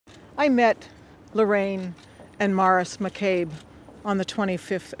I met Lorraine and Morris McCabe on the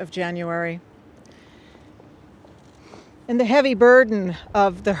 25th of January. And the heavy burden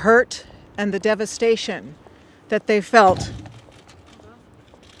of the hurt and the devastation that they felt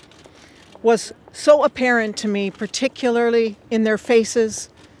was so apparent to me, particularly in their faces,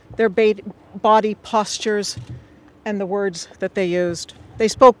 their body postures, and the words that they used. They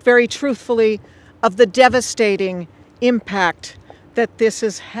spoke very truthfully of the devastating impact that this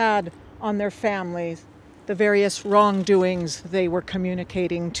has had on their families, the various wrongdoings they were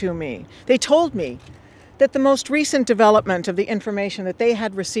communicating to me. They told me that the most recent development of the information that they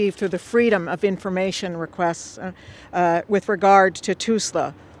had received through the Freedom of Information requests with regard to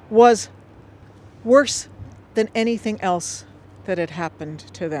Tusla was worse than anything else that had happened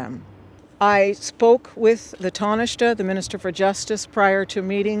to them. I spoke with the Taoiseach, the Minister for Justice, prior to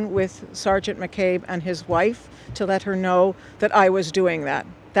meeting with Sergeant McCabe and his wife to let her know that I was doing that.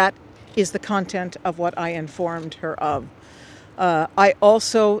 That is the content of what I informed her of. I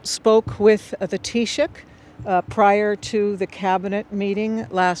also spoke with the Taoiseach prior to the cabinet meeting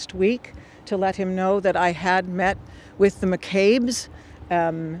last week to let him know that I had met with the McCabes,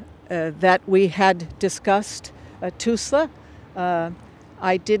 that we had discussed Tusla.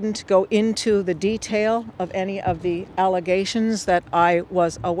 I didn't go into the detail of any of the allegations that I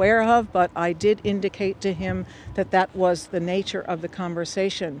was aware of, but I did indicate to him that that was the nature of the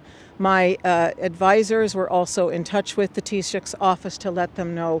conversation. My advisors were also in touch with the Taoiseach's office to let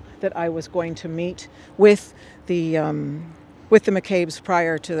them know that I was going to meet with the McCabes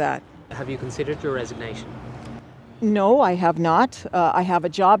prior to that. Have you considered your resignation? No, I have not. I have a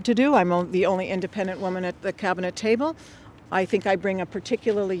job to do. I'm the only independent woman at the cabinet table. I think I bring a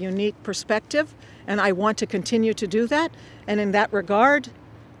particularly unique perspective, and I want to continue to do that. And in that regard,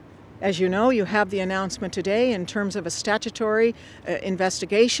 as you know, you have the announcement today in terms of a statutory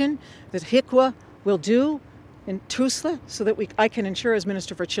investigation that HICWA will do in Tusla so that I can ensure as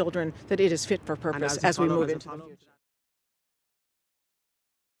Minister for Children that it is fit for purpose as we move into the future.